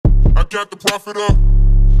got the profit up.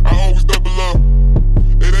 I always double up.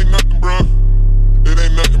 It ain't nothing, bruh. It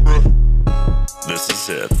ain't nothing, bruh. This is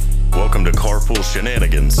it. Welcome to Carpool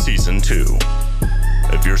Shenanigans Season 2.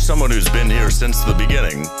 If you're someone who's been here since the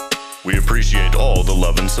beginning, we appreciate all the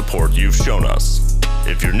love and support you've shown us.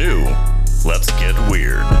 If you're new, let's get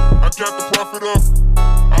weird. I got the profit up.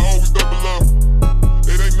 I always double up.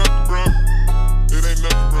 It ain't nothing, bruh. It ain't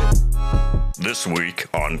nothing, bruh. This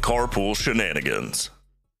week on Carpool Shenanigans.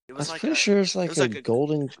 I'm pretty sure it's like a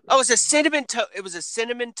golden. Oh, it's a cinnamon toast. It was a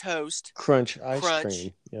cinnamon toast crunch ice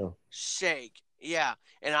cream. Yeah. Shake. Yeah,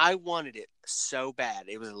 and I wanted it so bad.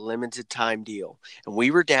 It was a limited time deal, and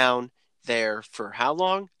we were down there for how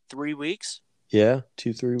long? 3 weeks. Yeah,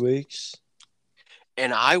 2-3 weeks.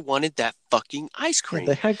 And I wanted that fucking ice cream.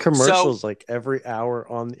 They had commercials like every hour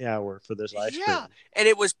on the hour for this ice cream. Yeah, and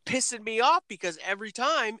it was pissing me off because every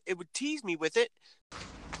time it would tease me with it.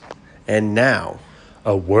 And now,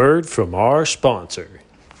 a word from our sponsor.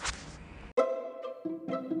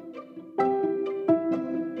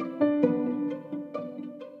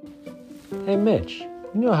 Hey, Mitch,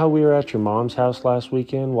 you know how we were at your mom's house last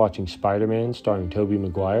weekend watching Spider-Man starring Tobey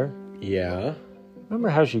Maguire? Yeah? Remember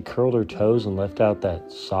how she curled her toes and left out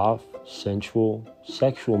that soft, sensual,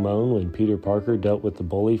 sexual moan when Peter Parker dealt with the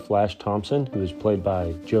bully Flash Thompson, who was played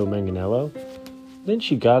by Joe Manganiello? Then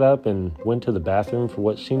she got up and went to the bathroom for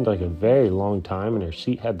what seemed like a very long time, and her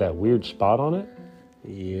seat had that weird spot on it?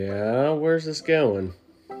 Yeah, where's this going?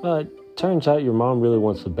 It turns out your mom really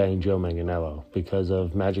wants to bang Joe Manganiello because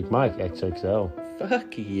of Magic Mike XXL.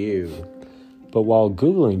 Fuck you. But while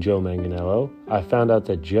Googling Joe Manganiello, I found out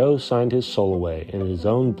that Joe signed his soul away in his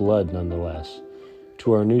own blood nonetheless,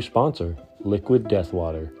 to our new sponsor, Liquid Death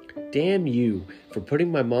Water. Damn you for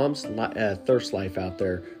putting my mom's thirst life out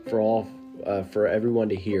there for everyone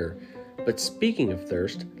to hear. But speaking of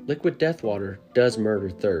thirst, Liquid Death Water does murder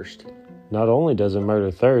thirst. Not only does it murder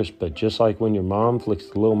thirst, but just like when your mom flicks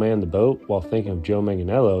the little man the boat while thinking of Joe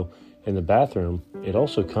Manganiello in the bathroom, it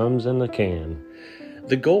also comes in a can.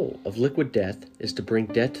 The goal of Liquid Death is to bring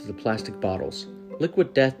death to the plastic bottles.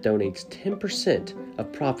 Liquid Death donates 10%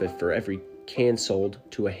 of profit for every can sold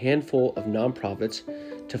to a handful of nonprofits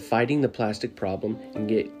to fighting the plastic problem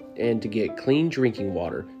and to get clean drinking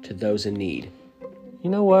water to those in need. You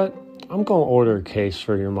know what? I'm going to order a case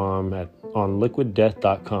for your mom on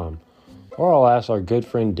liquiddeath.com. Or I'll ask our good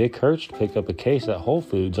friend Dick Hertz to pick up a case at Whole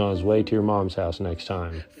Foods on his way to your mom's house next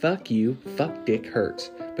time. Fuck you, fuck Dick Hertz,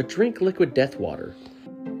 but drink Liquid Death Water.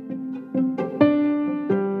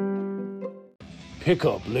 Pick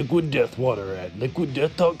up Liquid Death Water at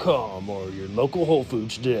liquiddeath.com or your local Whole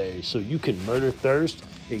Foods today so you can murder thirst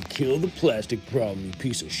and kill the plastic problem, you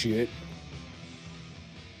piece of shit.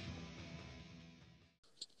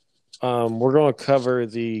 We're going to cover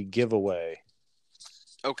the giveaway.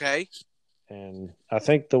 Okay. And I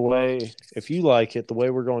think the way, if you like it, the way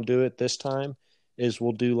we're going to do it this time is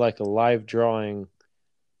we'll do like a live drawing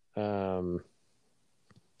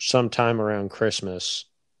sometime around Christmas.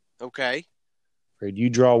 Okay. You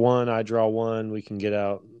draw one, I draw one. We can get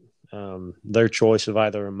out their choice of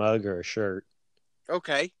either a mug or a shirt.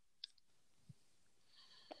 Okay.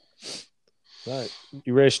 Right.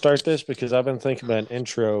 You ready to start this? Because I've been thinking about an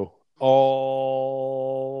intro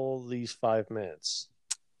all these 5 minutes.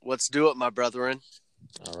 Let's do it, my brethren.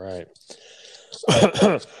 All right.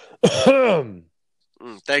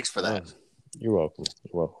 Thanks for that. You're welcome.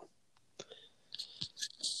 You're welcome.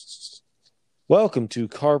 Welcome to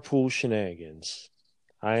Carpool Shenanigans.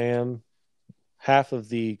 I am half of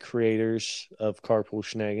the creators of Carpool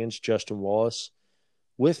Shenanigans, Justin Wallace.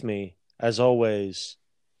 With me, as always,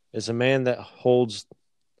 is a man that holds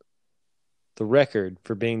the record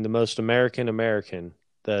for being the most American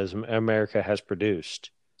that America has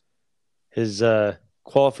produced. His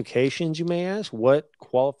qualifications, you may ask, what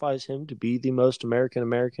qualifies him to be the most American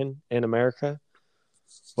in America?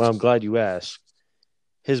 Well, I'm glad you asked.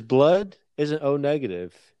 His blood isn't O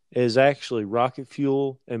negative. It is actually rocket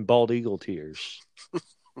fuel and bald eagle tears.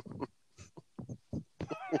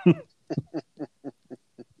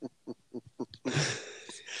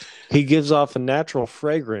 He gives off a natural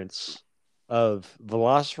fragrance of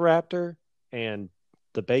Velociraptor and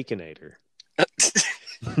the Baconator.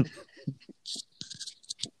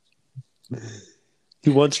 He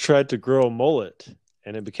once tried to grow a mullet,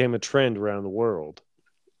 and it became a trend around the world.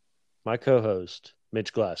 My co-host,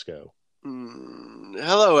 Mitch Glasgow.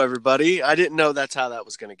 Hello, everybody. I didn't know that's how that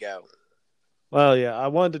was going to go. Well, yeah, I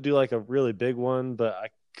wanted to do like a really big one, but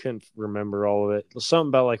I couldn't remember all of it. Something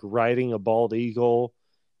about like riding a bald eagle,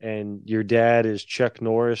 and your dad is Chuck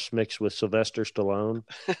Norris mixed with Sylvester Stallone.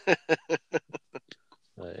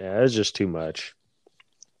 Yeah, it's just too much.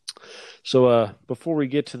 So before we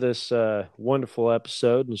get to this wonderful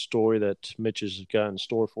episode and story that Mitch has got in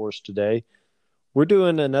store for us today, we're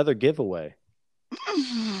doing another giveaway.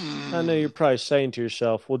 I know you're probably saying to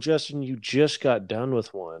yourself, well, Justin, you just got done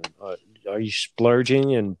with one. Are you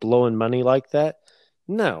splurging and blowing money like that?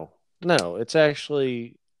 No. It's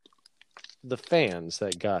actually the fans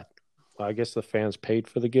that got, I guess the fans paid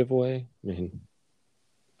for the giveaway. I mean,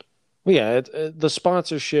 yeah, the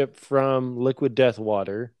sponsorship from Liquid Death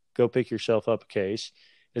Water, go pick yourself up a case,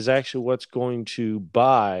 is actually what's going to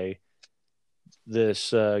buy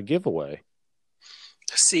this giveaway.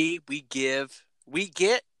 See, we get,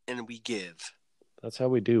 and we give. That's how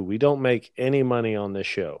we do. We don't make any money on this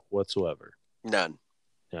show whatsoever. None.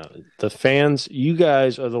 No, the fans, you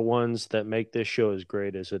guys are the ones that make this show as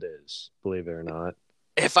great as it is, believe it or not.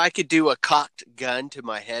 If I could do a cocked gun to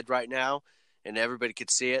my head right now and everybody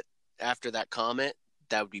could see it after that comment,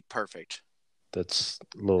 that would be perfect. That's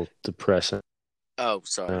a little depressing. Oh,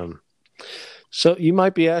 sorry. So you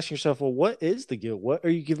might be asking yourself, well, what is the gift? What are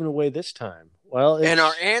you giving away this time? Well, and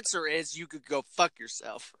our answer is you could go fuck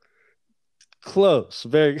yourself. Close.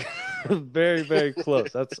 Very, very, very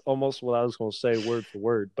close. That's almost what I was going to say word for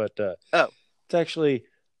word. But it's actually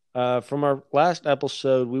from our last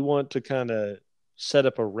episode, we want to kind of set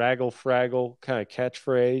up a Raggle Fraggle kind of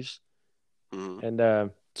catchphrase. Mm-hmm.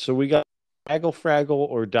 And so we got Raggle Fraggle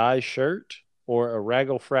or Die shirt or a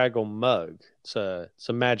Raggle Fraggle mug. It's a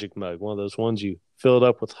magic mug, one of those ones you fill it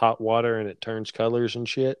up with hot water and it turns colors and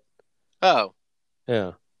shit. Oh.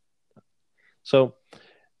 Yeah. So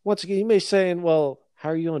once again, you may be saying, well, how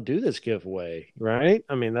are you going to do this giveaway, right?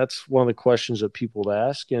 I mean, that's one of the questions that people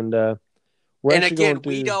ask. And we're and actually again,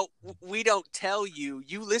 going to we don't tell you.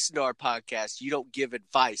 You listen to our podcast. You don't give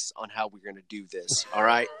advice on how we're going to do this. All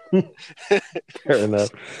right. Fair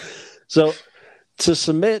enough. So to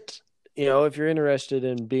submit, if you're interested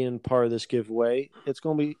in being part of this giveaway, it's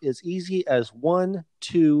going to be as easy as 1,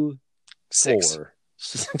 2, 6. 4,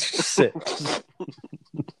 6.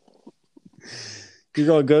 You're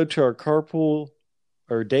going to go to our Carpool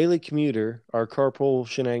or Daily Commuter, our Carpool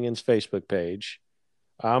Shenanigans Facebook page.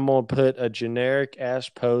 I'm going to put a generic ass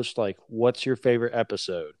post like, what's your favorite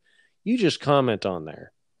episode? You just comment on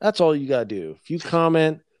there. That's all you got to do. If you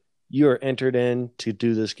comment, you are entered in to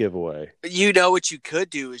do this giveaway. You know what you could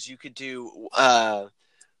do is you could do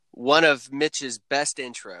one of Mitch's best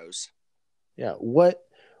intros. Yeah. What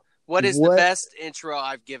is the best intro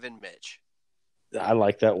I've given Mitch? I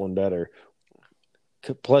like that one better.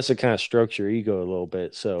 Plus, it kind of strokes your ego a little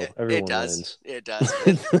bit, so everyone wins. It does.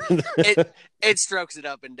 It strokes it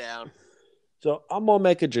up and down. So I'm going to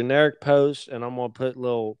make a generic post, and I'm going to put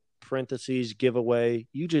little parentheses giveaway.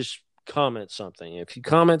 You just comment something. If you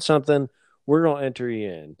comment something, we're going to enter you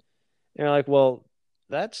in. And you're like, well,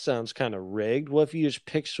 that sounds kind of rigged. What if you just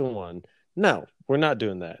pick someone? No, we're not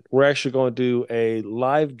doing that. We're actually going to do a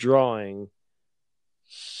live drawing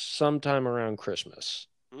sometime around Christmas.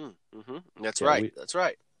 Mm-hmm. That's right. That's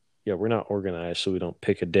right. Yeah, we're not organized, so we don't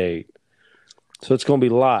pick a date. So it's going to be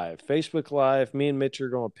live. Facebook Live. Me and Mitch are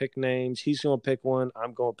going to pick names. He's going to pick one.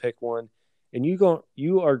 I'm going to pick one. And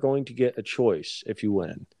you are going to get a choice if you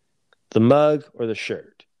win. The mug or the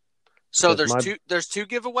shirt. So there's two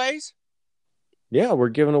giveaways? Yeah, we're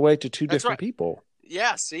giving away to two different people.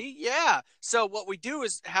 Yeah, see? Yeah. So what we do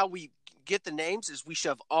is how we get the names is we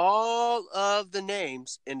shove all of the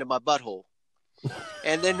names into my butthole.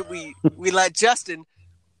 And then we let Justin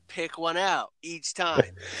pick one out each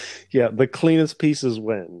time. Yeah, the cleanest pieces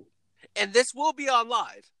win. And this will be on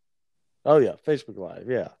live. Oh, yeah, Facebook Live,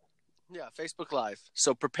 yeah. Yeah, Facebook Live.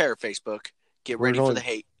 So prepare, Facebook. Get ready for the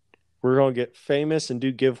hate. We're going to get famous and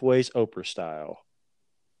do giveaways Oprah style.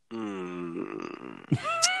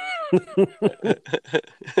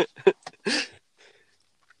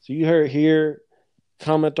 So you heard here,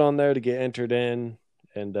 comment on there to get entered in,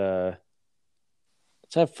 and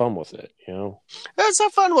let's have fun with it, Let's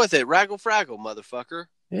have fun with it. Raggle Fraggle, motherfucker.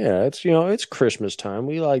 Yeah, it's Christmas time.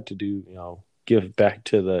 We like to do, give back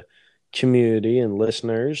to the community and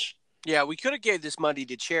listeners. Yeah, we could have gave this money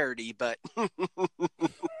to charity, but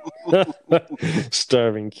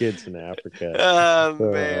starving kids in Africa.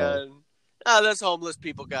 Oh, man. Those homeless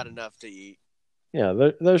people got enough to eat. Yeah,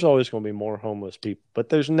 there's always going to be more homeless people, but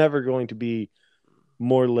there's never going to be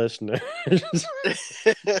more listeners.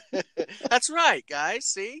 That's right, guys.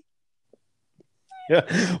 See? Yeah,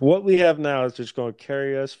 what we have now is just going to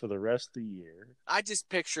carry us for the rest of the year. I just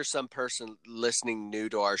picture some person listening new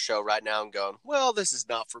to our show right now and going, well, this is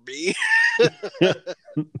not for me.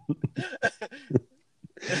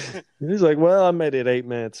 He's like, well, I made it 8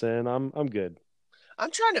 minutes in. I'm good.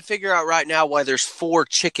 I'm trying to figure out right now why there's 4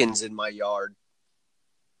 chickens in my yard.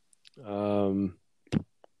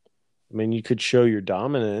 I mean, you could show your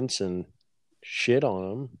dominance and shit on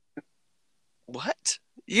them. What?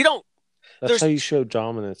 You don't. That's how you show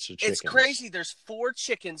dominance to chickens. It's crazy. There's 4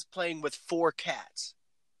 chickens playing with 4 cats.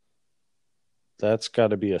 That's got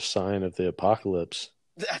to be a sign of the apocalypse.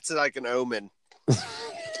 That's like an omen.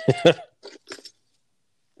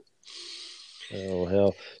 Oh,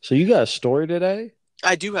 hell. So you got a story today?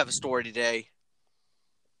 I do have a story today.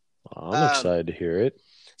 I'm excited to hear it.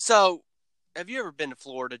 So, have you ever been to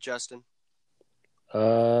Florida, Justin?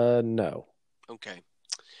 No. Okay.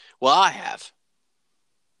 Well, I have.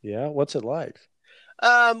 Yeah? What's it like?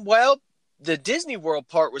 Well, the Disney World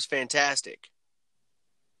part was fantastic.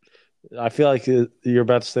 I feel like you're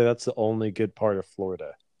about to say that's the only good part of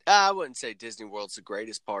Florida. I wouldn't say Disney World's the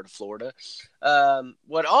greatest part of Florida.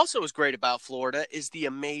 What also is great about Florida is the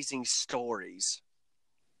amazing stories.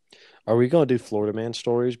 Are we going to do Florida Man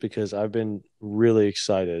stories? Because I've been really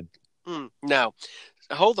excited. No.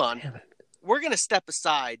 Hold on. Damn it. We're going to step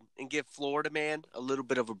aside and give Florida Man a little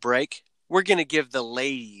bit of a break. We're going to give the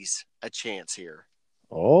ladies a chance here.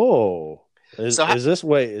 Oh. Is this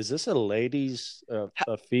a ladies,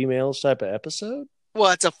 a females type of episode?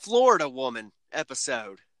 Well, it's a Florida woman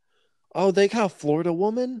episode. Oh, they got a Florida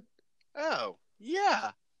woman? Oh,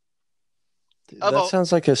 yeah. That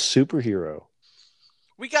sounds like a superhero.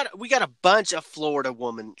 We got a bunch of Florida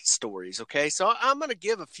woman stories, okay? So I'm going to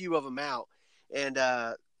give a few of them out. And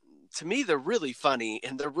to me, they're really funny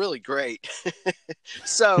and they're really great.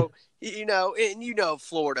 So,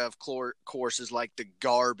 Florida, of course, is like the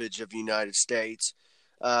garbage of the United States.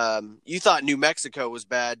 You thought New Mexico was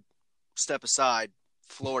bad. Step aside.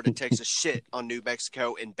 Florida takes a shit on New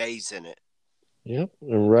Mexico and bathes in it. Yep,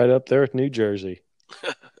 and right up there with New Jersey.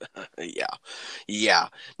 Yeah.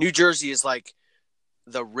 New Jersey is like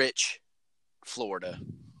the rich Florida.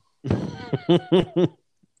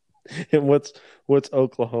 And what's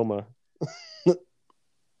Oklahoma?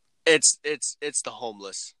 It's the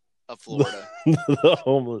homeless of Florida. The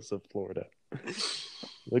homeless of Florida.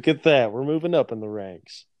 Look at that. We're moving up in the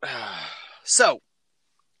ranks. So,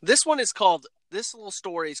 this little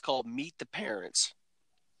story is called Meet the Parents.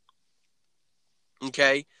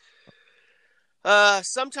 Okay?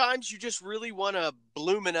 Sometimes you just really want to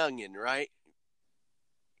bloom an onion, right?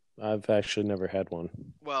 I've actually never had one.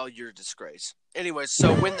 Well, you're a disgrace. Anyway,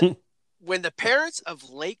 so when the parents of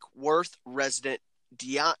Lake Worth resident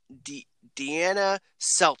Deanna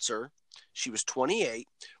Seltzer, she was 28,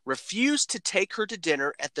 refused to take her to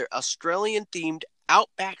dinner at their Australian-themed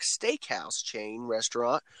Outback Steakhouse chain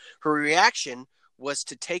restaurant, her reaction was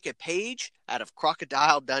to take a page out of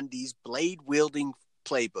Crocodile Dundee's blade-wielding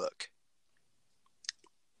playbook.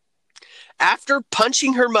 After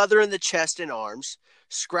punching her mother in the chest and arms,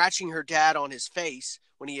 scratching her dad on his face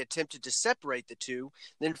when he attempted to separate the two,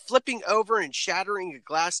 then flipping over and shattering a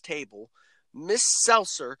glass table, Miss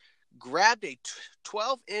Seltzer grabbed a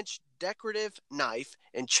 12-inch decorative knife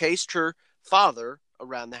and chased her father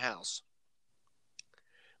around the house.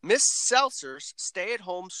 Miss Seltzer's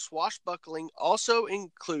stay-at-home swashbuckling also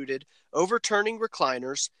included overturning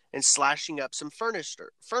recliners and slashing up some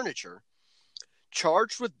furniture.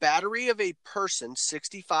 Charged with battery of a person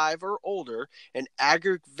 65 or older and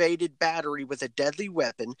aggravated battery with a deadly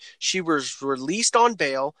weapon, she was released on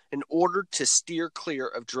bail and ordered to steer clear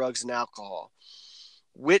of drugs and alcohol,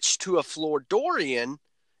 which to a Floridian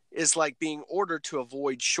is like being ordered to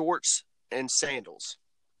avoid shorts and sandals.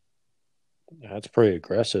 That's pretty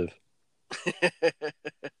aggressive.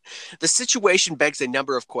 The situation begs a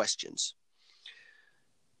number of questions.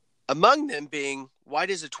 Among them being, why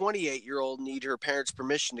does a 28-year-old need her parents'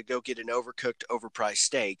 permission to go get an overcooked, overpriced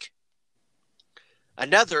steak?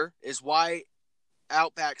 Another is why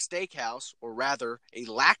Outback Steakhouse, or rather a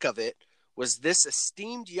lack of it, was this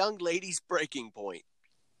esteemed young lady's breaking point.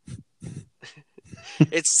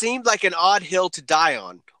 It seemed like an odd hill to die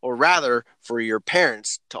on, or rather, for your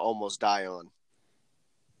parents to almost die on.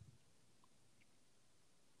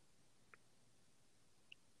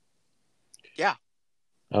 Yeah.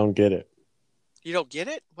 I don't get it. You don't get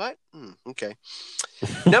it? What? Okay.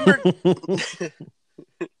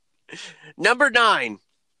 Number 9.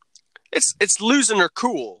 It's Losing Her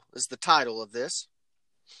Cool is the title of this.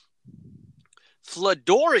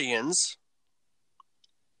 Floridorians.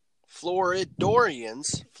 Fedora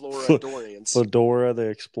the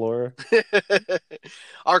Explorer.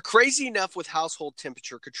 Are crazy enough with household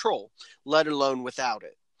temperature control, let alone without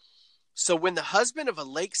it. So when the husband of a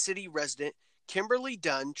Lake City resident, Kimberly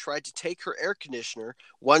Dunn, tried to take her air conditioner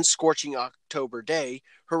one scorching October day,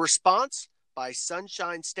 her response, by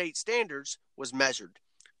Sunshine State standards, was measured.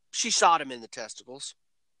 She shot him in the testicles.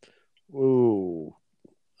 Ooh.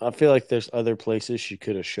 I feel like there's other places she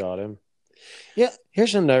could have shot him. Yeah,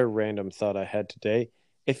 here's another random thought I had today.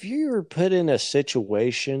 If you were put in a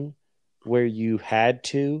situation where you had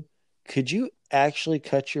to, could you actually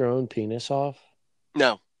cut your own penis off?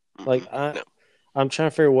 No. Like No. I'm trying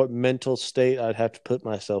to figure out what mental state I'd have to put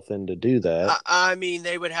myself in to do that. I mean,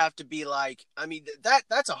 they would have to be like. I mean,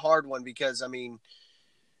 that's a hard one because I mean,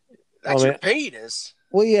 that's your penis.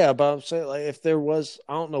 Well, yeah, but I'm saying like if there was,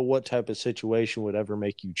 I don't know what type of situation would ever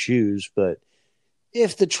make you choose, but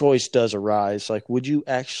if the choice does arise, like, would you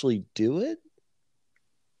actually do it?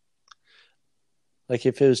 Like,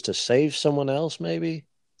 if it was to save someone else, maybe?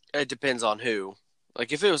 It depends on who.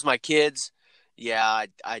 Like, if it was my kids, yeah,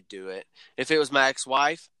 I'd do it. If it was my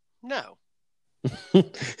ex-wife, no.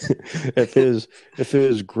 if it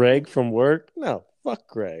was Greg from work, no, fuck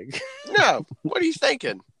Greg. No. What are you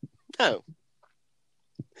thinking? No.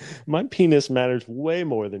 My penis matters way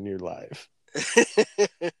more than your life.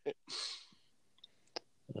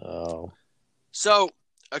 Oh. So,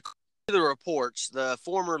 according to the reports, the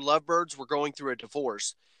former Lovebirds were going through a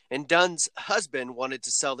divorce, and Dunn's husband wanted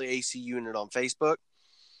to sell the AC unit on Facebook,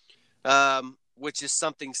 which is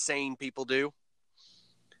something sane people do.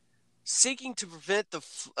 Seeking to prevent the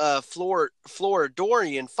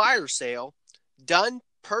Floridorian fire sale, Dunn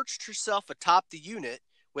perched herself atop the unit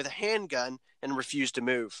with a handgun and refused to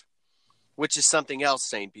move, which is something else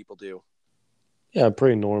sane people do. Yeah, a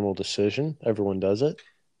pretty normal decision. Everyone does it.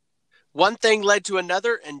 One thing led to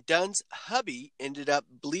another, and Dunn's hubby ended up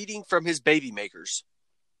bleeding from his baby makers.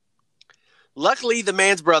 Luckily, the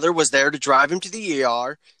man's brother was there to drive him to the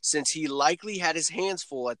ER, since he likely had his hands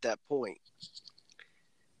full at that point.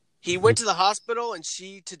 He went to the hospital and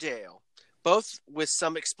she to jail, both with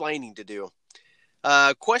some explaining to do.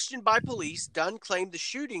 Questioned by police, Dunn claimed the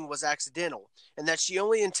shooting was accidental and that she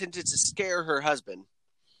only intended to scare her husband.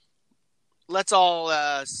 Let's all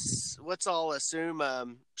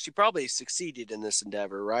assume she probably succeeded in this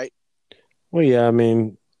endeavor, right? Well, yeah, I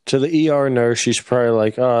mean, to the ER nurse, she's probably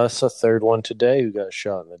like, oh, that's the third one today who got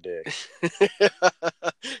shot in the dick.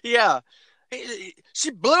 Yeah.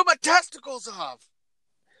 She blew my testicles off.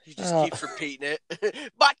 He just keeps repeating it.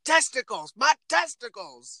 My testicles! My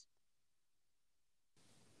testicles!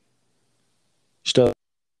 Still.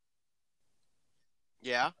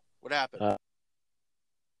 Yeah? What happened?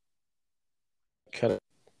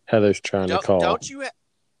 Heather's trying to call. Don't you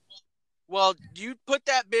well, you put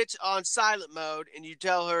that bitch on silent mode and you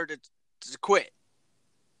tell her to quit.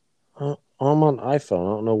 I'm on iPhone.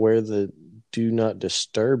 I don't know where the do not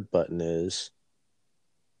disturb button is.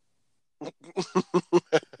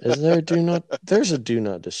 Is there a do not? There's a do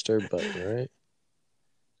not disturb button, right?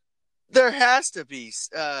 There has to be.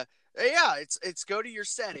 Yeah, it's go to your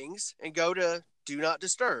settings and go to do not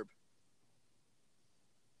disturb.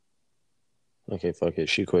 Okay, fuck it.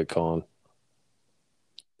 She quit calling.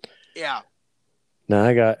 Yeah. Now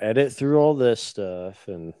I got to edit through all this stuff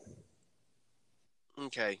and.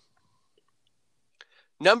 Okay.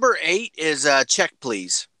 Number 8 is check,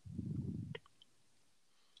 please.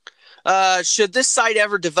 Should this site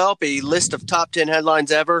ever develop a list of top 10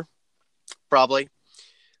 headlines ever? Probably.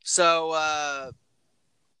 So,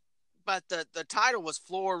 but the title was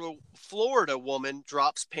Florida woman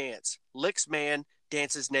drops pants, licks man,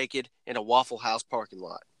 dances naked in a Waffle House parking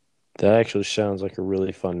lot. That actually sounds like a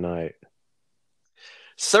really fun night.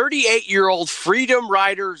 38-year-old freedom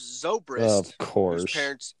rider Zobrist, of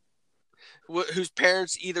course, whose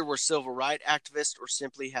parents either were civil rights activists or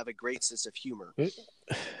simply have a great sense of humor.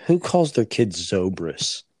 Who calls their kids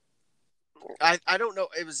Zobrist? I don't know.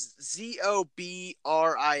 It was Zobrist.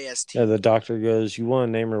 Yeah, the doctor goes, "You want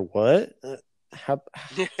to name her what? How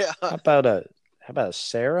about a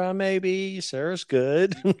Sarah? Maybe Sarah's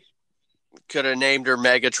good." Could have named her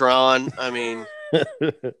Megatron. I mean,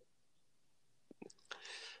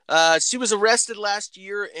 she was arrested last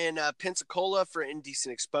year in Pensacola for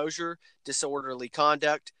indecent exposure, disorderly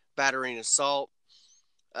conduct, battery and assault,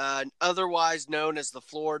 otherwise known as the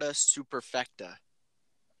Florida Superfecta.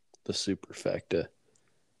 The Superfecta.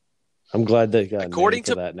 I'm glad they got according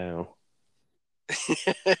to that now.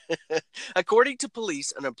 According to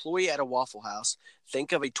police, an employee at a Waffle House,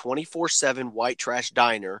 think of a 24/7 white trash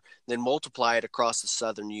diner, then multiply it across the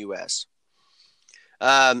southern U.S.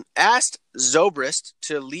 Asked Zobrist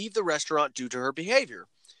to leave the restaurant due to her behavior.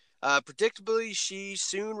 Predictably, she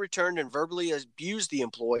soon returned and verbally abused the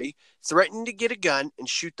employee, threatening to get a gun and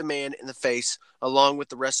shoot the man in the face along with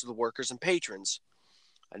the rest of the workers and patrons.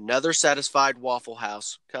 Another satisfied Waffle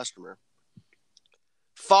House customer.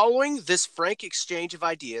 Following this frank exchange of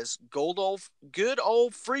ideas, good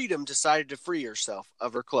old Freedom decided to free herself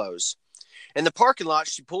of her clothes. In the parking lot,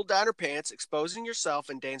 she pulled down her pants, exposing herself,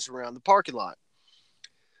 and danced around the parking lot.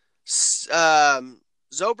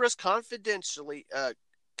 Zobras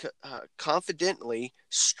confidently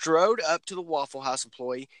strode up to the Waffle House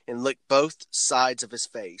employee and licked both sides of his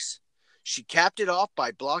face. She capped it off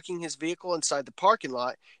by blocking his vehicle inside the parking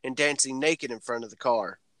lot and dancing naked in front of the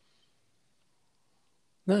car.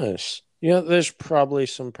 Nice. You know, there's probably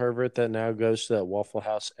some pervert that now goes to that Waffle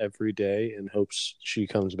House every day and hopes she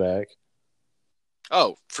comes back.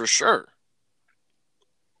 Oh, for sure.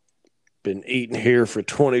 Been eating here for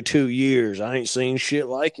 22 years. I ain't seen shit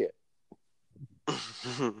like it.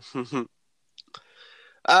 The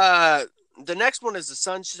next one is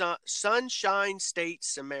the Sunshine State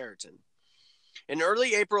Samaritan. In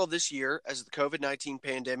early April of this year, as the COVID-19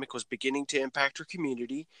 pandemic was beginning to impact her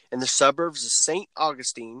community in the suburbs of St.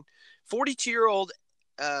 Augustine, 42-year-old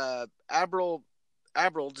Abril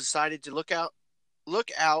decided to look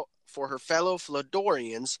out for her fellow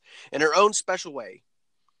Floridians in her own special way.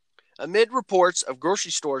 Amid reports of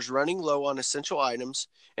grocery stores running low on essential items,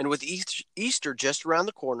 and with Easter just around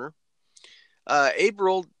the corner,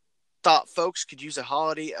 Abril thought folks could use a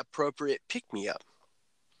holiday-appropriate pick-me-up.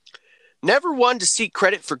 Never one to seek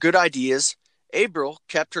credit for good ideas, Abril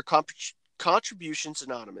kept her contributions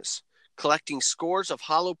anonymous. Collecting scores of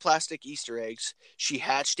hollow plastic Easter eggs, she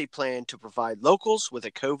hatched a plan to provide locals with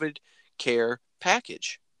a COVID care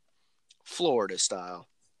package, Florida style.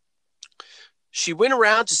 She went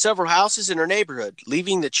around to several houses in her neighborhood,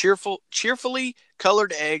 leaving the cheerfully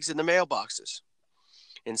colored eggs in the mailboxes.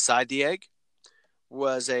 Inside the egg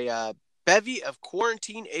was a bevy of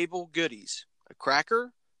quarantine-able goodies: a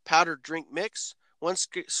cracker, powdered drink mix, one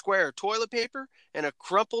square of toilet paper, and a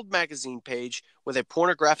crumpled magazine page with a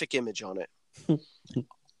pornographic image on it.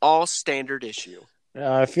 All standard issue.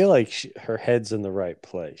 I feel like her head's in the right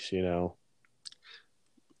place, you know?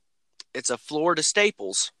 It's a Florida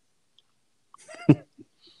Staples.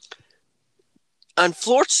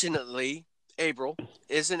 Unfortunately, Abril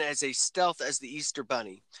isn't as a stealth as the Easter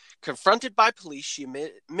Bunny. Confronted by police, she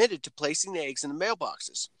admitted to placing the eggs in the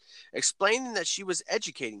mailboxes, explaining that she was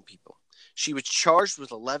educating people. She was charged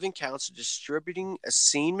with 11 counts of distributing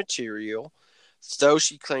obscene material, though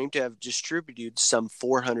she claimed to have distributed some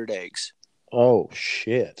 400 eggs. Oh,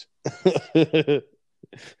 shit.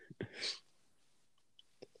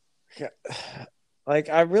 Like,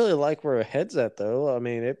 I really like where her head's at, though. I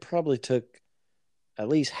mean, it probably took at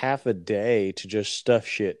least half a day to just stuff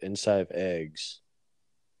shit inside of eggs.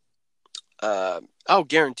 I'll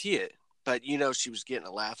guarantee it. But, you know, she was getting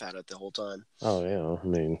a laugh at it the whole time. Oh, yeah. I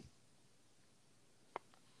mean,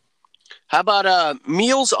 how about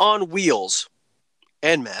Meals on Wheels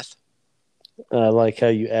and meth? I like how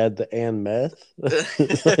you add the and meth.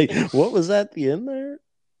 Like, what was that at the end there?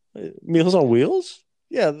 Meals on Wheels?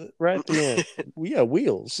 Yeah, right at the end. Yeah,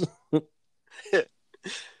 wheels.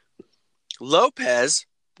 Lopez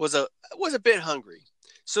was a bit hungry.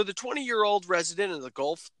 So the 20-year-old resident of the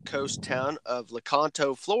Gulf Coast town of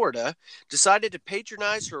Lecanto, Florida, decided to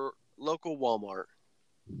patronize her local Walmart.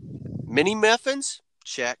 Mini muffins?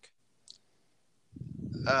 Check.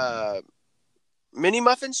 Mini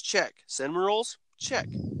muffins? Check. Cinnamon rolls? Check.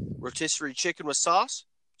 Rotisserie chicken with sauce?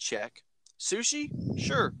 Check. Sushi?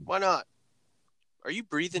 Sure, why not? Are you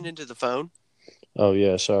breathing into the phone? Oh,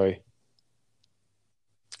 yeah, sorry.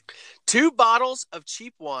 2 bottles of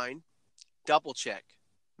cheap wine? Double check.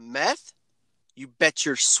 Meth? You bet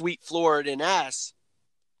your sweet Floridan ass.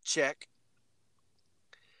 Check.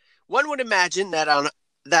 One would imagine that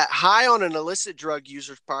high on an illicit drug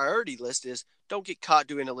user's priority list is don't get caught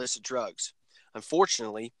doing illicit drugs.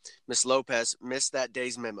 Unfortunately, Miss Lopez missed that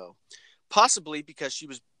day's memo, possibly because she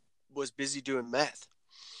was busy doing meth.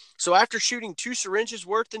 So after shooting 2 syringes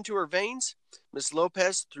worth into her veins, Miss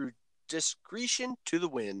Lopez threw discretion to the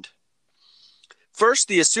wind. First,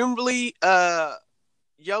 the assumably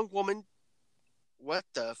young woman. What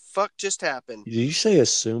the fuck just happened? Did you say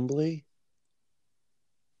assumably?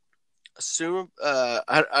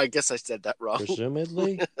 I guess I said that wrong.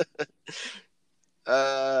 Presumably?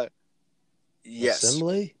 Yes.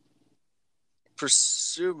 Assembly?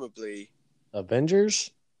 Presumably.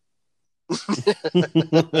 Avengers?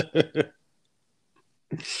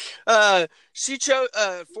 She chose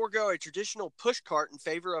forego a traditional push cart in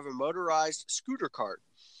favor of a motorized scooter cart.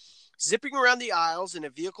 Zipping around the aisles in a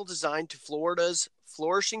vehicle designed to Florida's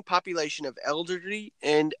flourishing population of elderly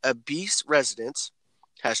and obese residents,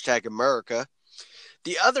 #America.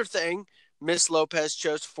 The other thing Miss Lopez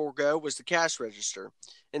chose to forego was the cash register.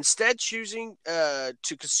 Instead, choosing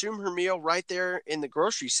to consume her meal right there in the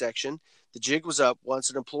grocery section, The jig was up once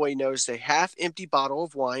an employee noticed a half-empty bottle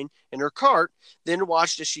of wine in her cart, then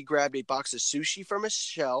watched as she grabbed a box of sushi from a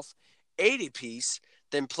shelf, ate a piece,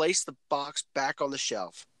 then placed the box back on the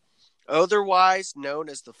shelf, otherwise known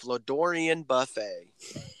as the Flodorian Buffet.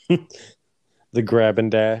 The grab and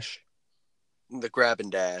dash. The grab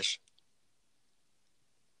and dash.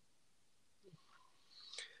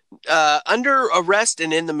 Under arrest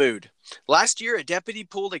and in the mood. Last year, a deputy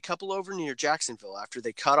pulled a couple over near Jacksonville after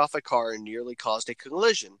they cut off a car and nearly caused a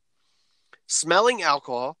collision. Smelling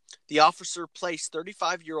alcohol, the officer placed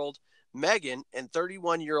 35-year-old Megan and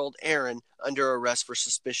 31-year-old Aaron under arrest for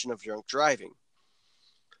suspicion of drunk driving.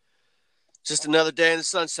 Just another day in the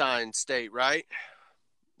Sunshine State, right?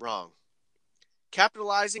 Wrong.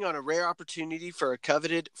 Capitalizing on a rare opportunity for a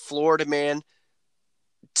coveted Florida man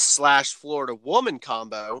 / Florida woman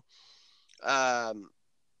combo,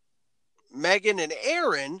 Megan and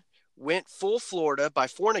Aaron went full Florida by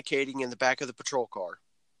fornicating in the back of the patrol car.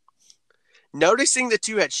 Noticing the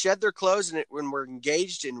two had shed their clothes and were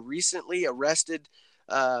engaged in recently arrested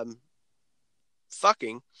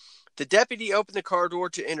fucking, the deputy opened the car door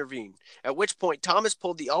to intervene, at which point Thomas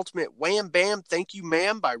pulled the ultimate wham bam thank you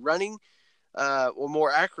ma'am by running, or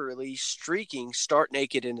more accurately, streaking start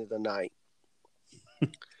naked into the night.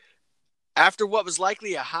 After what was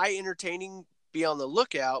likely a high entertaining be on the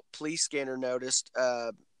lookout police scanner noticed,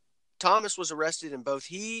 Thomas was arrested, and both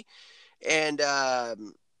he and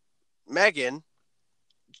Megan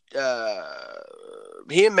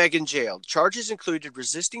jailed. Charges included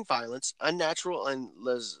resisting violence, unnatural and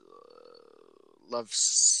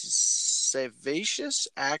lascivious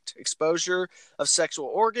act, exposure of sexual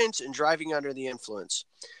organs, and driving under the influence.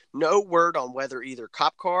 No word on whether either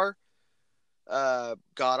cop car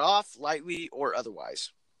got off lightly or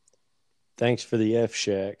otherwise. Thanks for the F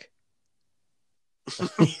Shack.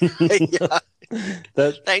 Yeah.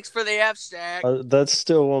 Thanks for the F Shack. That's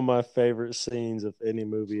still one of my favorite scenes of any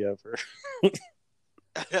movie ever.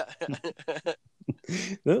 That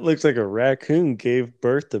looks like a raccoon gave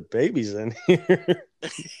birth to babies in here.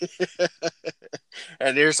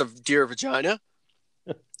 And there's a deer vagina.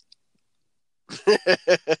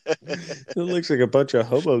 It looks like a bunch of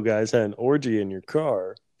hobo guys had an orgy in your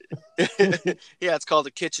car. Yeah, it's called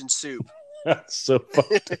a kitchen soup. That's so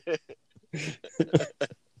fucked.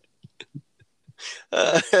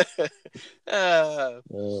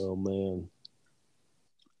 Oh man.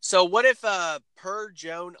 So what if per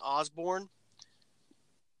Joan Osborne,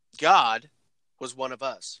 God was one of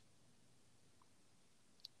us?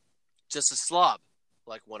 Just a slob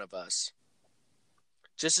like one of us.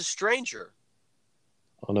 Just a stranger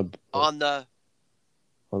on a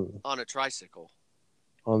tricycle.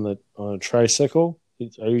 On a tricycle?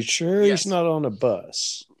 Are you sure Yes. he's not on a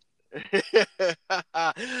bus?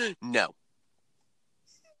 No.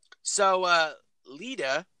 So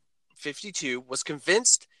Lita, 52, was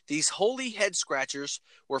convinced these holy head scratchers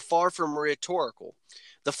were far from rhetorical.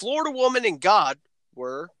 The Florida woman and God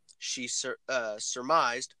were, she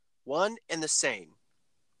surmised, one and the same.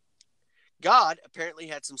 God apparently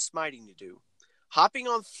had some smiting to do. Hopping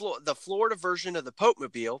on the Florida version of the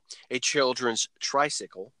Pope-mobile, a children's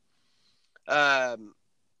tricycle. I'm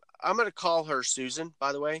going to call her Susan,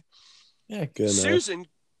 by the way. Yeah, good enough.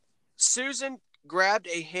 Susan grabbed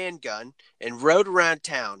a handgun and rode around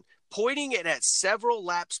town, pointing it at several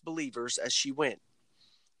lapsed believers as she went.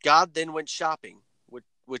 God then went shopping,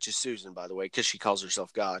 which is Susan, by the way, because she calls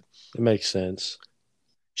herself God. It makes sense.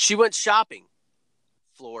 She went shopping,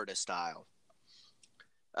 Florida style.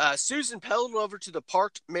 Susan pedaled over to the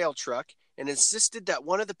parked mail truck and insisted that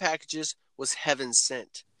one of the packages was heaven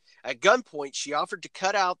sent. At gunpoint, she offered to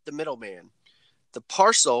cut out the middleman. The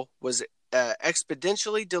parcel was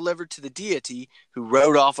expeditiously delivered to the deity, who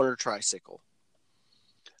rode off on her tricycle.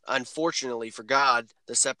 Unfortunately for God,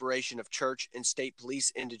 the separation of church and state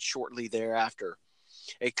police ended shortly thereafter.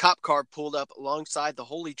 A cop car pulled up alongside the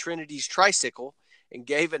Holy Trinity's tricycle and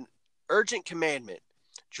gave an urgent commandment: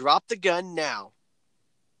 "Drop the gun now."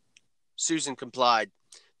 Susan complied.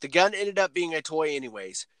 The gun ended up being a toy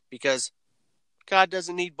anyways, because God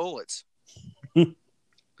doesn't need bullets.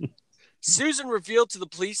 Susan revealed to the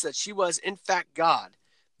police that she was, in fact, God,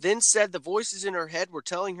 then said the voices in her head were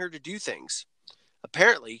telling her to do things.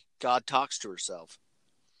 Apparently, God talks to herself.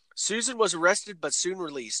 Susan was arrested but soon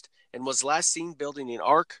released and was last seen building an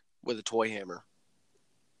ark with a toy hammer.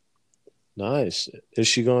 Nice. Is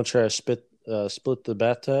she going to try to split the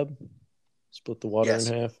bathtub? Split the water Yes.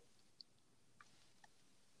 in half?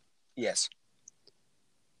 Yes.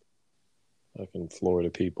 Fucking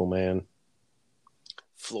Florida people, man.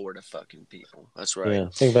 Florida fucking people. That's right. Yeah.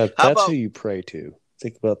 Think about How that's about- who you pray to.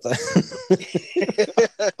 Think about that.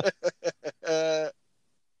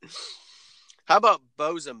 How about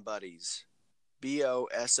Bosom Buddies?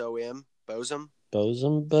 BOSOM, Bosom.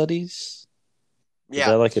 Bosom Buddies? Is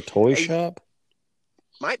Yeah, that like a toy shop?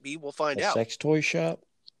 might be. We'll find A out. sex toy shop?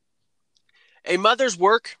 A mother's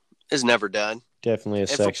work is never done. Definitely a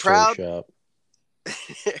And for sex proud- toy shop.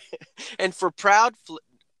 And for proud...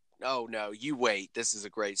 Oh, no, you wait. This is a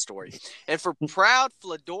great story. And for proud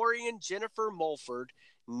Fladorian Jennifer Mulford,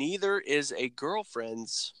 neither is a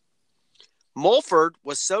girlfriend's. Mulford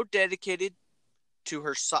was so dedicated to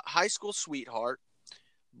her high school sweetheart,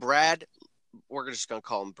 Brad, we're just going to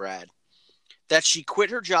call him Brad, that she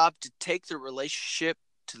quit her job to take the relationship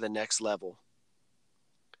to the next level.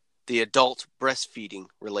 The adult breastfeeding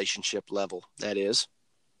relationship level, that is.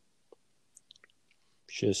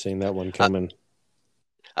 Should have seen that one coming.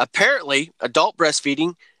 Apparently, adult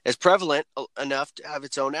breastfeeding is prevalent enough to have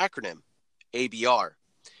its own acronym, ABR.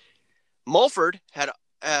 Mulford had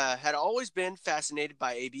always been fascinated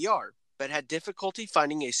by ABR, but had difficulty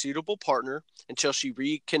finding a suitable partner until she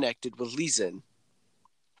reconnected with Leeson,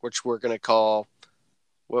 which we're going to call,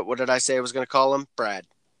 what did I say I was going to call him? Brad.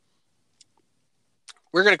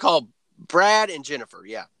 We're going to call Brad and Jennifer,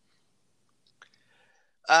 yeah.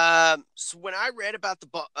 So when I read about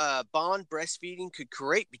the bond breastfeeding could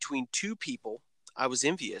create between two people, I was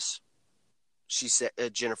envious,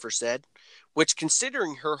 Jennifer said, which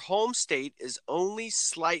considering her home state is only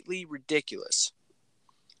slightly ridiculous.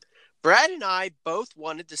 Brad and I both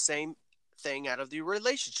wanted the same thing out of the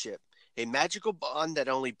relationship, a magical bond that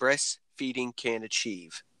only breastfeeding can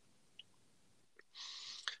achieve.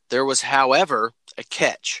 There was, however, a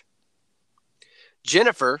catch.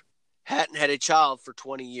 Jennifer hadn't had a child for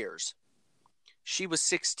 20 years. She was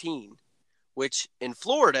 16, which in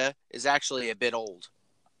Florida is actually a bit old.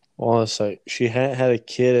 Well, it's like she hadn't had a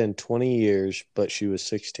kid in 20 years, but she was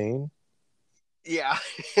 16. Yeah.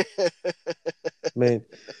 I mean,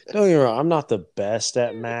 don't get me wrong, I'm not the best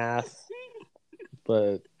at math,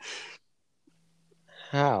 but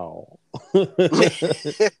how?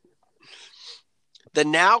 The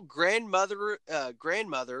now grandmother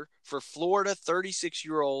for Florida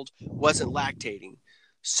 36-year-old wasn't lactating,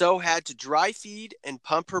 so had to dry feed and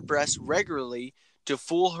pump her breast regularly to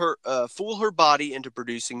fool her body into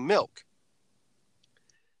producing milk.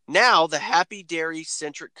 Now the happy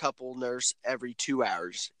dairy-centric couple nurse every 2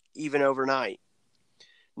 hours, even overnight.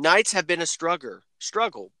 Nights have been a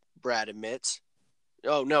struggle, Brad admits.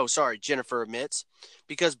 Oh, no, sorry, Jennifer admits,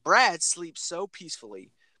 because Brad sleeps so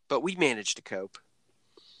peacefully, but we manage to cope.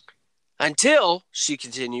 Until, she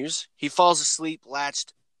continues, he falls asleep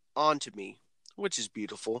latched onto me, which is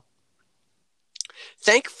beautiful.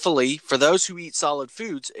 Thankfully, for those who eat solid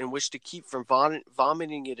foods and wish to keep from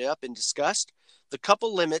vomiting it up in disgust, the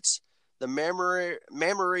couple limits the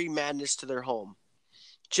mammary madness to their home.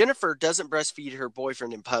 Jennifer doesn't breastfeed her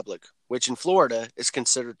boyfriend in public, which in Florida is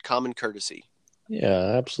considered common courtesy.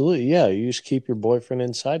 Yeah, absolutely. Yeah, you just keep your boyfriend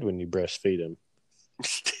inside when you breastfeed him.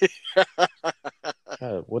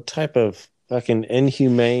 God, what type of fucking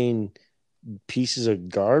inhumane pieces of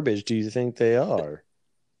garbage do you think they are?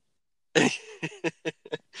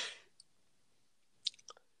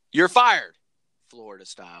 You're fired, Florida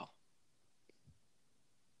style.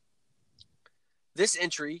 This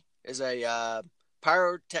entry is a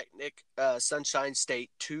pyrotechnic sunshine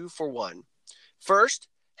state 2 for 1. First,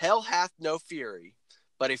 hell hath no fury,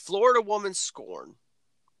 but a Florida woman's scorn.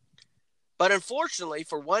 But unfortunately,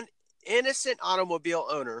 for one innocent automobile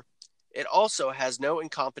owner, it also has no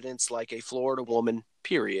incompetence like a Florida woman,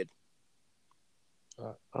 period.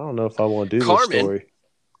 I don't know if I want to do Carmen,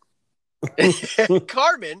 this story.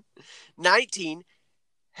 Carmen, 19,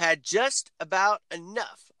 had just about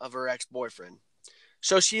enough of her ex-boyfriend.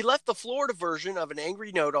 So she left the Florida version of an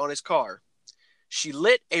angry note on his car. She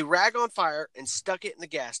lit a rag on fire and stuck it in the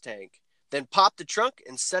gas tank, then popped the trunk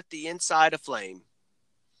and set the inside aflame.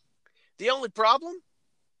 The only problem?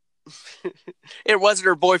 It wasn't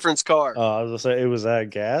her boyfriend's car. I was going to say, it was that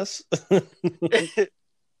gas?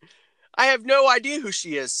 I have no idea who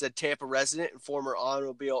she is, said Tampa resident and former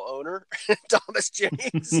automobile owner Thomas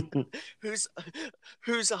Jennings,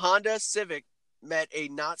 whose Honda Civic met a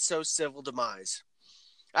not-so-civil demise.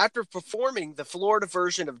 After performing the Florida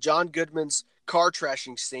version of John Goodman's car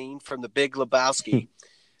trashing scene from The Big Lebowski,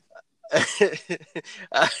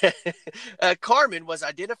 Carmen was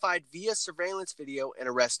identified via surveillance video and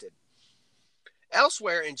arrested.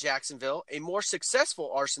 Elsewhere in Jacksonville, a more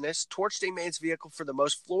successful arsonist torched a man's vehicle for the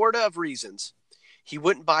most Florida of reasons. He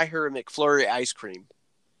wouldn't buy her a McFlurry ice cream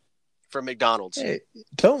from McDonald's. Hey,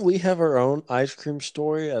 don't we have our own ice cream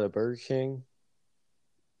story at a Burger King?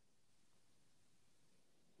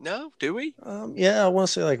 No, do we? Yeah, I want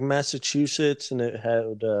to say like Massachusetts, and it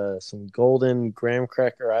had some golden graham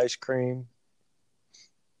cracker ice cream.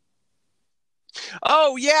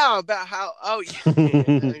 Oh yeah, about how? Oh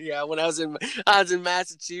yeah, yeah. When I was in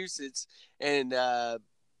Massachusetts, and the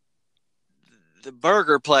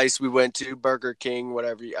burger place we went to, Burger King,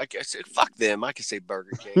 whatever. I guess fuck them. I can say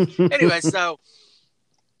Burger King. Anyway, so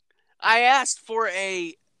I asked for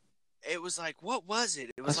a. It was like, what was it?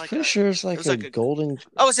 It I was was like pretty a. sure it's It like was a like a. golden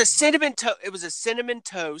Oh, it was a cinnamon toast. It was a cinnamon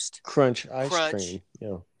toast crunch ice crunch cream.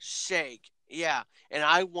 Yeah. shake. Yeah, and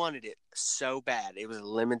I wanted it so bad. It was a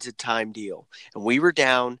limited time deal, and we were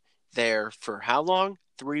down there for how long?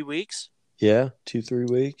 3 weeks. Yeah, 2-3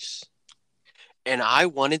 weeks. And I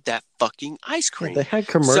wanted that fucking ice Yeah, cream. they had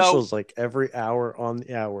So commercials like every hour on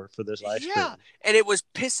the hour for this ice yeah, cream. and it was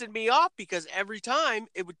pissing me off because every time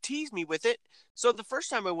it would tease me with it. So the first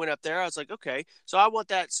time I went up there, I was like, okay, so I want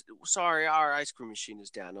that. Sorry, our ice cream machine is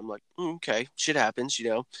down. I'm like, okay, shit happens, you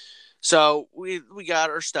know. So we got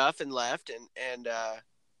our stuff and left, and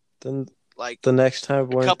Then like the next time,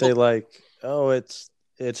 weren't couple. they like, oh, it's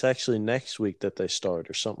actually next week that they start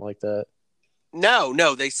or something like that?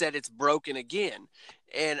 No, they said it's broken again.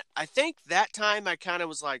 And I think that time I kind of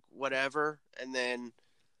was like, whatever. And then,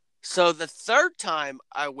 so the third time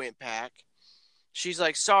I went back, she's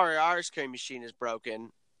like, sorry, our ice cream machine is broken.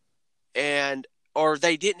 Or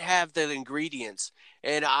they didn't have the ingredients.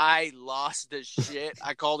 And I lost the shit.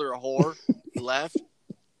 I called her a whore, left.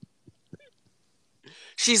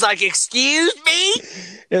 She's like, excuse me?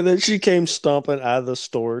 And then she came stomping out of the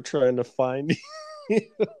store trying to find you.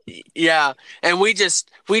 Yeah, and we just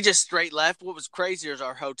straight left. What was crazier is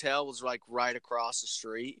our hotel was like right across the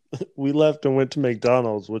street. We left and went to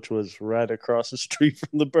McDonald's, which was right across the street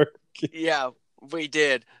from the Burger King. Yeah, we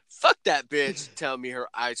did. Fuck that bitch telling me her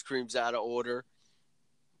ice cream's out of order.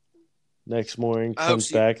 Next morning, I hope comes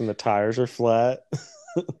she- back and the tires are flat.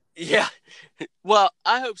 Yeah. Well,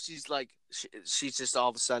 I hope she's like she's just all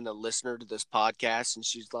of a sudden a listener to this podcast, and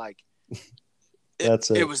she's like,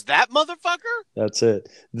 That's it. It was that motherfucker? That's it.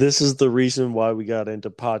 This is the reason why we got into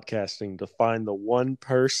podcasting, to find the one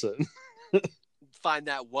person. Find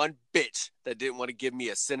that one bitch that didn't want to give me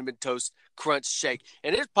a cinnamon toast crunch shake.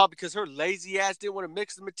 And it's probably because her lazy ass didn't want to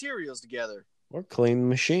mix the materials together. Or clean the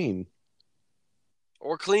machine.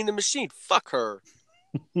 Or clean the machine. Fuck her.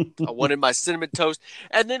 I wanted my cinnamon toast.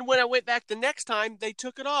 And then when I went back the next time, they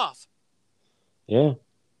took it off. Yeah.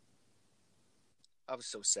 I was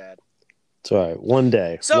so sad. It's all right. One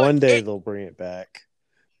day. So One day it- they'll bring it back.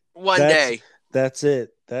 One That's- day. That's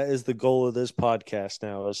it. That is the goal of this podcast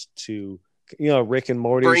now, is to, Rick and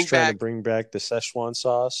Morty Bring is trying back- to bring back the Szechuan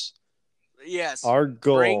sauce. Yes. Our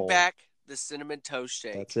goal. Bring back the cinnamon toast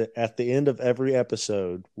shake. That's it. At the end of every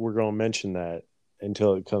episode, we're going to mention that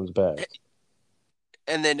until it comes back.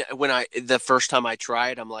 And then when the first time I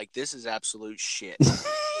tried, I'm like, this is absolute shit.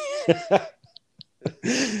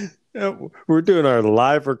 We're doing our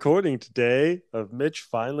live recording today of Mitch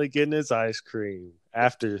finally getting his ice cream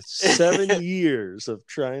after 7 years of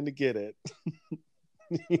trying to get it.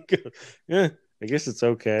 You go, yeah, I guess it's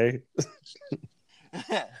okay.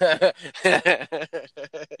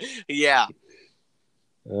 Yeah.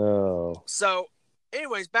 Oh. So,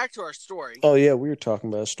 anyways, back to our story. Oh, yeah, we were talking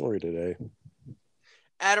about a story today.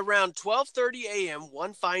 At around 12:30 a.m.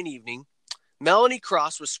 one fine evening, Melanie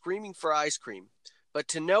Cross was screaming for ice cream, but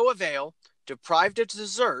to no avail. Deprived of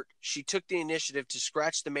dessert, she took the initiative to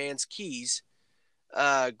scratch the man's keys,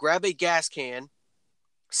 grab a gas can,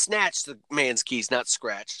 snatch the man's keys, not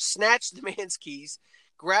scratch, snatch the man's keys,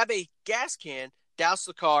 grab a gas can, douse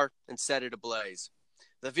the car, and set it ablaze.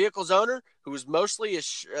 The vehicle's owner, who was mostly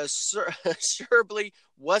assuredly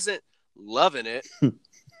wasn't loving it.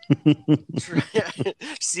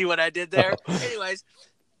 See what I did there? Anyways,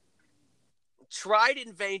 tried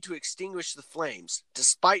in vain to extinguish the flames.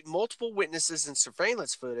 Despite multiple witnesses and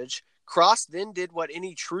surveillance footage, Cross then did what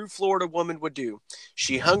any true Florida woman would do.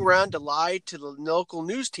 She hung around to lie to the local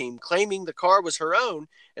news team, claiming the car was her own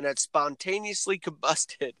and had spontaneously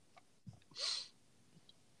combusted.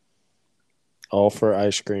 All for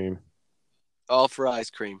ice cream. All for ice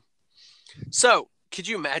cream. So, could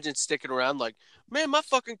you imagine sticking around like, man, my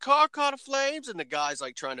fucking car caught a flames, and the guy's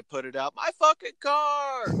like trying to put it out. My fucking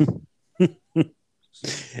car.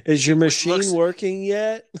 Is your machine Looks- working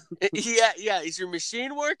yet? Yeah. Is your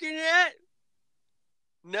machine working yet?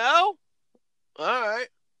 No? All right.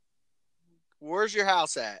 Where's your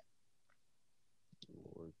house at?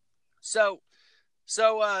 So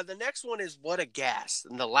the next one is what a gas,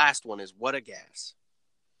 and the last one is what a gas.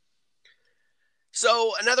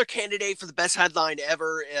 So another candidate for the best headline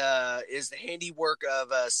ever is the handiwork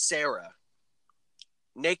of Sarah.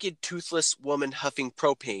 naked, toothless woman huffing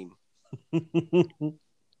propane.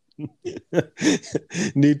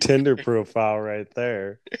 New Tinder profile right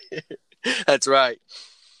there. That's right.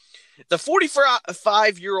 The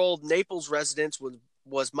 45-year-old Naples resident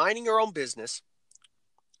was minding her own business,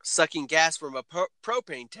 sucking gas from a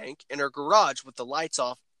propane tank in her garage with the lights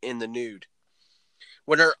off in the nude,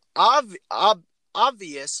 when her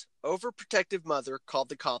obvious overprotective mother called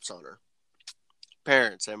the cops on her.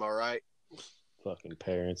 Parents, am I right? Fucking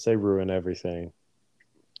parents. They ruin everything.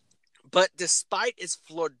 But despite its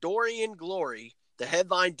Floridian glory, the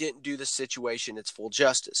headline didn't do the situation its full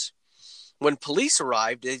justice. When police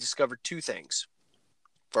arrived, they discovered two things.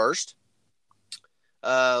 First,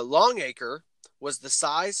 Longacre was the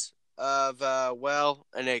size of,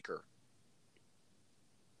 an acre,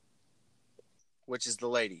 which is the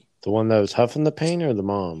lady. The one that was huffing the paint or the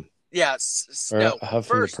mom? Yeah, no. Huffing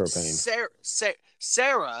First, the propane.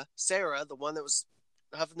 Sarah, the one that was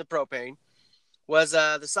huffing the propane, was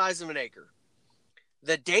the size of an acre.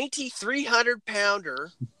 The dainty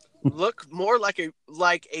 300-pounder looked more like a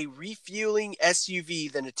refueling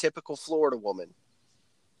SUV than a typical Florida woman,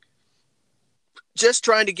 just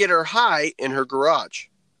trying to get her high in her garage.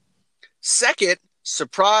 Second,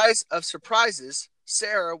 surprise of surprises,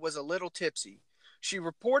 Sarah was a little tipsy. She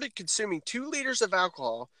reported consuming 2 liters of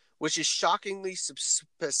alcohol, which is shockingly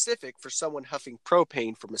specific for someone huffing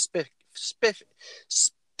propane from a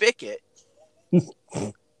spigot.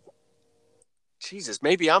 Jesus,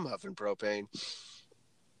 maybe I'm huffing propane.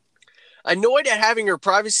 Annoyed at having her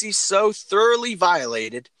privacy so thoroughly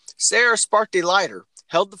violated, Sarah sparked a lighter,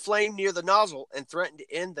 held the flame near the nozzle, and threatened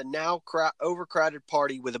to end the now overcrowded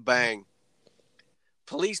party with a bang.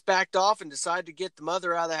 Police backed off and decided to get the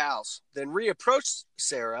mother out of the house, then reapproached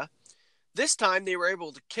Sarah. This time they were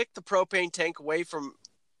able to kick the propane tank away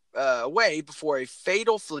before a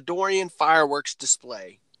fatal Floridian fireworks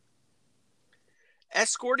display.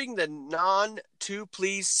 Escorting the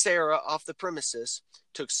non-too-pleased Sarah off the premises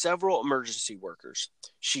took several emergency workers.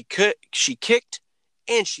 She kicked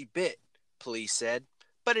and she bit, police said,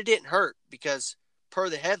 but it didn't hurt because, per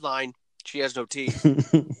the headline, she has no teeth.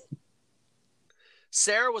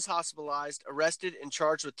 Sarah was hospitalized, arrested, and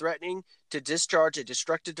charged with threatening to discharge a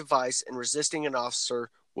destructive device and resisting an officer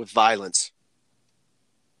with violence.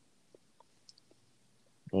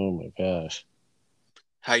 Oh my gosh.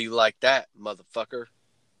 How you like that, motherfucker?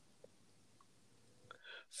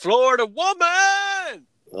 Florida woman!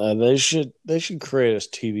 They should create a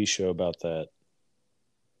TV show about that.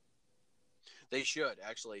 They should,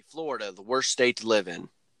 actually. Florida, the worst state to live in.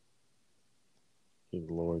 Good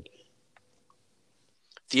Lord.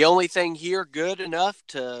 The only thing here good enough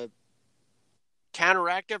to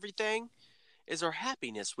counteract everything is our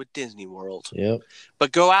happiness with Disney World. Yep.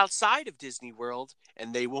 But go outside of Disney World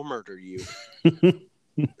and they will murder you.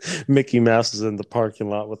 Mickey Mouse is in the parking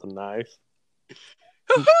lot with a knife.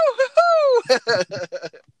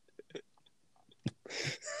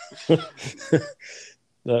 That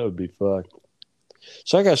would be fucked.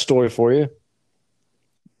 So I got a story for you.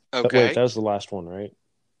 Okay. Wait, that was the last one, right?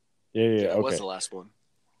 Yeah, That okay. was the last one.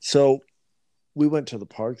 So we went to the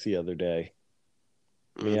park the other day.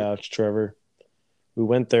 Me, Alex, Trevor. We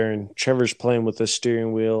went there, and Trevor's playing with the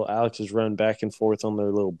steering wheel. Alex is running back and forth on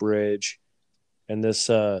their little bridge. And this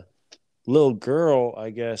little girl, I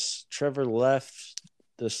guess, Trevor left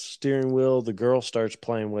the steering wheel. The girl starts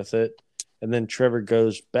playing with it. And then Trevor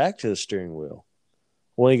goes back to the steering wheel.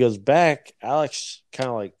 When he goes back, Alex kind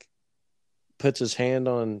of like puts his hand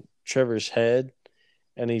on Trevor's head.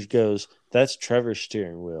 And he goes, "That's Trevor's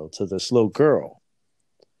steering wheel," to this little girl.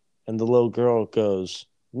 And the little girl goes,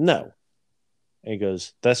 "No." And he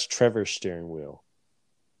goes, "That's Trevor's steering wheel."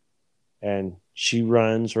 And she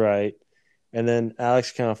runs, right? And then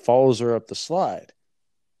Alex kind of follows her up the slide,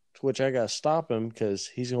 to which I got to stop him because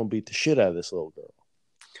he's going to beat the shit out of this little girl.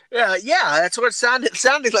 Yeah, that's what it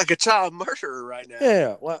sounded like a child murderer right now.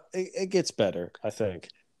 Yeah, well, it gets better, I think.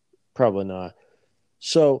 Probably not.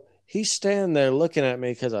 So he's standing there looking at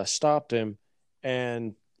me because I stopped him.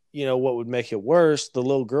 And, you know, what would make it worse, the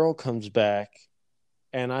little girl comes back.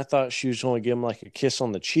 And I thought she was going to give him like a kiss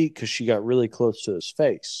on the cheek because she got really close to his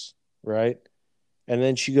face, right? And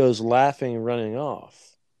then she goes laughing and running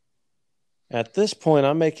off. At this point,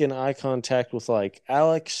 I'm making eye contact with like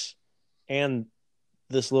Alex and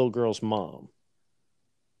this little girl's mom.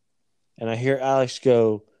 And I hear Alex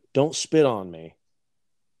go, "Don't spit on me."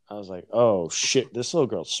 I was like, "Oh shit, this little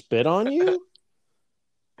girl spit on you?"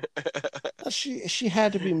 She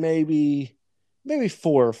had to be maybe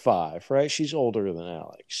 4 or 5, right? She's older than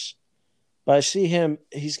Alex. But I see him,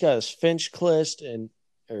 he's got his fist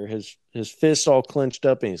all clenched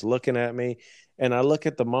up, and he's looking at me. And I look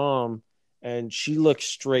at the mom, and she looks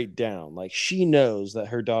straight down. Like, she knows that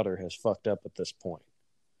her daughter has fucked up at this point.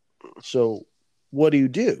 So what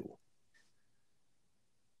do?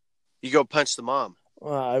 You go punch the mom.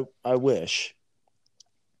 I wish.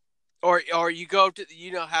 Or you go to,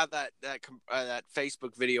 how that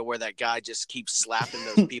Facebook video where that guy just keeps slapping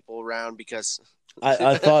those people around because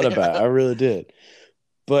I thought about it. I really did.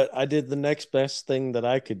 But I did the next best thing that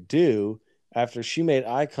I could do after she made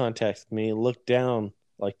eye contact with me and looked down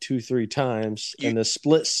like 2-3 times in a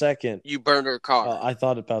split second. You burned her car. I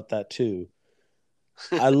thought about that too.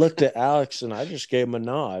 I looked at Alex and I just gave him a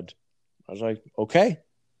nod. I was like, okay.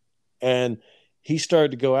 And he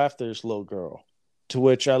started to go after this little girl, to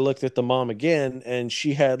which I looked at the mom again and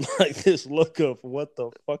she had like this look of what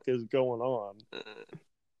the fuck is going on.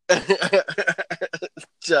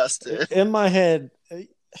 Justin. In my head,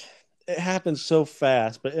 it happened so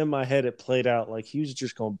fast, but in my head it played out like he was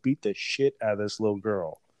just going to beat the shit out of this little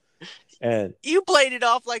girl. And you played it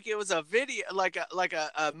off like it was a video, like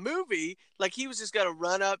a movie, like he was just going to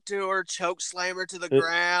run up to her, choke slam her to the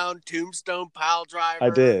ground, tombstone pile driver. I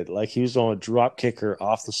did. Like he was going to drop kick her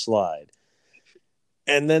off the slide.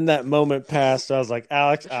 And then that moment passed. I was like,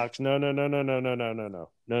 Alex, no. And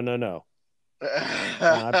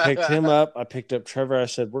I picked him up. I picked up Trevor. I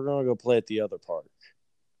said, we're going to go play at the other park.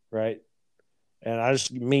 Right? And I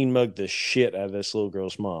just mean mugged the shit out of this little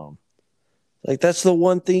girl's mom. Like, that's the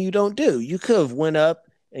one thing you don't do. You could have went up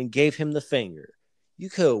and gave him the finger. You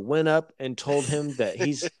could have went up and told him that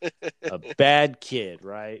he's a bad kid,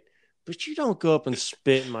 right? But you don't go up and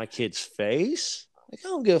spit in my kid's face. Like, I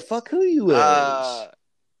don't give a fuck who you is.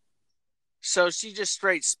 So she just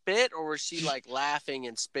straight spit, or was she like laughing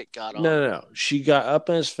and spit got on? No. She got up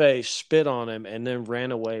in his face, spit on him, and then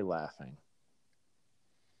ran away laughing.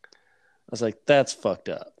 I was like, that's fucked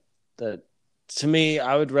up. That, to me,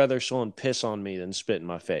 I would rather someone piss on me than spit in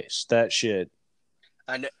my face. That shit.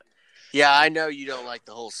 I know. Yeah, I know you don't like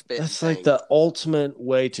the whole spit. That's thing. like the ultimate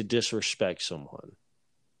way to disrespect someone.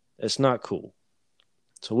 It's not cool.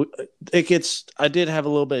 So I did have a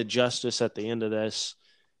little bit of justice at the end of this.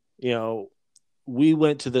 You know, we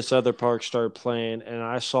went to this other park, started playing, and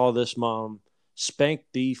I saw this mom spank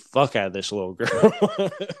the fuck out of this little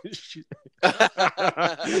girl.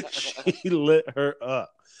 she lit her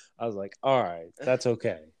up. I was like, all right, that's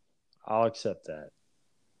okay. I'll accept that.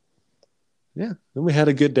 Yeah. Then we had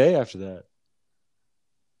a good day after that.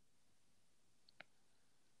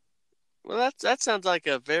 Well, that sounds like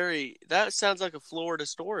a Florida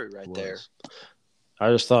story right there.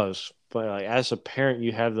 I just thought it was funny. Like, as a parent,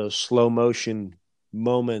 you have those slow motion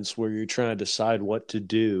moments where you're trying to decide what to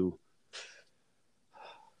do.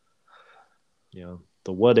 You know,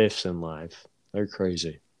 the what ifs in life. They're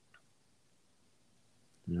crazy.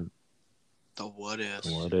 Yeah. The what ifs.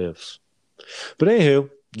 The what ifs. But anywho,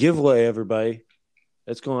 giveaway, everybody.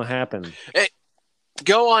 It's going to happen. Hey,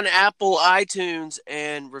 go on Apple iTunes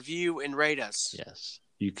and review and rate us. Yes.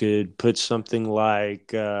 You could put something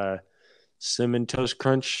like Cinnamon Toast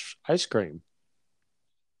Crunch ice cream.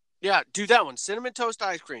 Yeah, do that one. Cinnamon Toast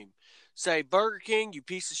ice cream. Say, Burger King, you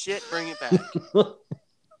piece of shit, bring it back.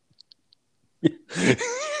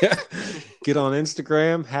 Get on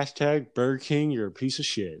Instagram, hashtag Burger King, you're a piece of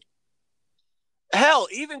shit. Hell,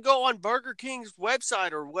 even go on Burger King's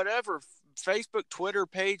website or whatever, Facebook, Twitter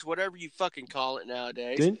page, whatever you fucking call it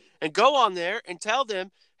nowadays, and go on there and tell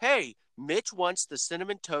them, hey, Mitch wants the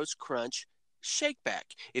Cinnamon Toast Crunch shake back.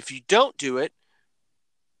 If you don't do it,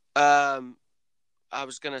 I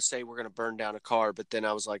was going to say we're going to burn down a car, but then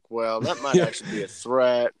I was like, well, that might actually be a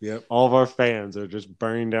threat. Yep. All of our fans are just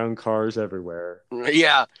burning down cars everywhere.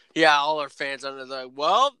 Yeah. All our fans are like,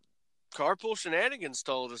 well, Carpool Shenanigans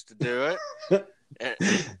told us to do it. And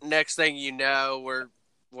next thing you know,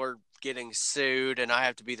 we're getting sued, and I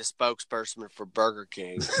have to be the spokesperson for Burger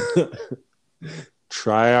King.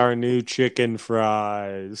 Try our new chicken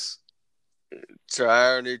fries.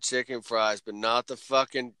 Try our new chicken fries, but not the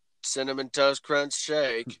fucking Cinnamon Toast Crunch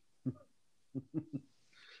shake.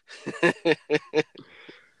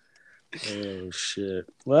 Oh shit!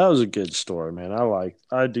 Well, that was a good story, man.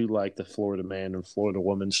 I do like the Florida man and Florida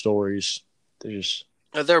woman stories.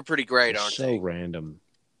 They're pretty great, aren't they? So random.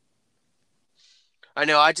 I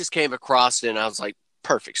know. I just came across it, and I was like,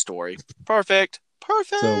 "Perfect story, perfect."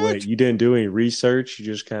 So wait, you didn't do any research? You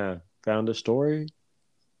just kind of found a story?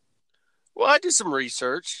 Well, I did some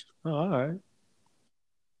research. Oh, all right.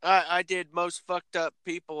 I did most fucked up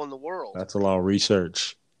people in the world. That's a lot of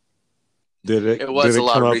research. Did it? It was did a it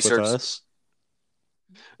lot come of up research. With us?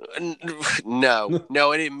 No,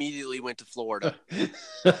 it immediately went to Florida.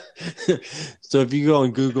 So if you go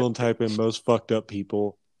on Google and type in most fucked up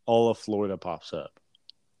people, all of Florida pops up.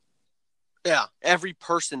 Yeah, every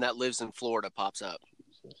person that lives in Florida pops up.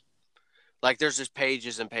 Like there's just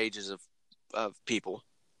pages and pages of people.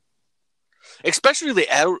 Especially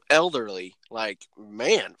the elderly. Like,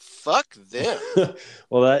 man, fuck them.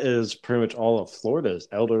 Well, that is pretty much all of Florida's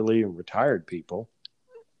elderly and retired people.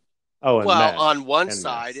 Oh, and well, meth. on one And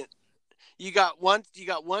side, meth. you got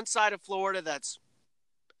one side of Florida that's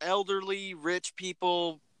elderly, rich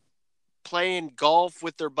people playing golf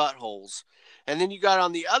with their buttholes. And then you got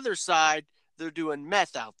on the other side, they're doing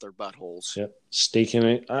meth out their buttholes. Yep, staking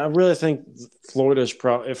it. I really think Florida's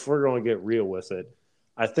problem, if we're going to get real with it,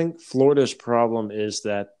 I think Florida's problem is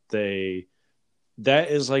that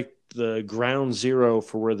that is like the ground zero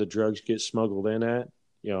for where the drugs get smuggled in at,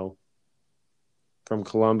 from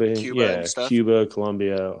Colombia. Cuba and stuff. Cuba,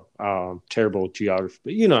 Colombia, terrible geography,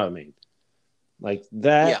 but you know what I mean. Like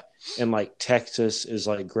that, and like Texas is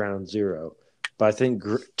like ground zero. But I think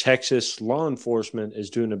Texas law enforcement is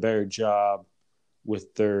doing a better job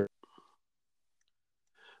with their.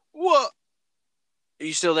 What? Are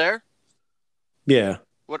you still there? Yeah.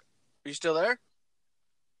 What? Are you still there?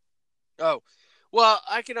 Oh, well,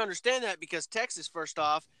 I can understand that because Texas, first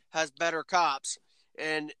off, has better cops.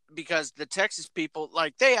 And because the Texas people,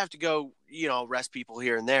 like, they have to go, arrest people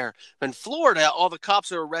here and there. In Florida, all the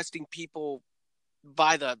cops are arresting people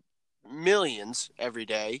by the millions every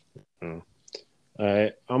day. All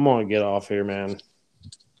right, I'm going to get off here, man.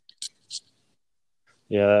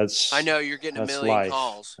 Yeah, I know you're getting a million life.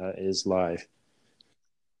 calls. That is life.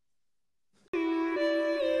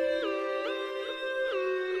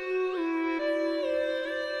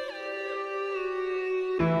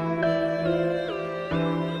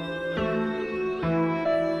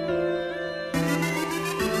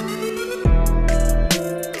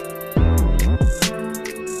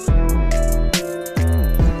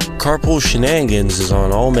 Carpool Shenanigans is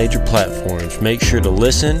on all major platforms. Make sure to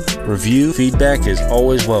listen, review, feedback is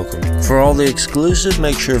always welcome. For all the exclusive,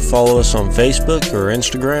 make sure to follow us on Facebook or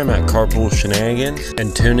Instagram at Carpool Shenanigans,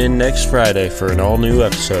 and tune in next Friday for an all-new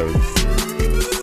episode.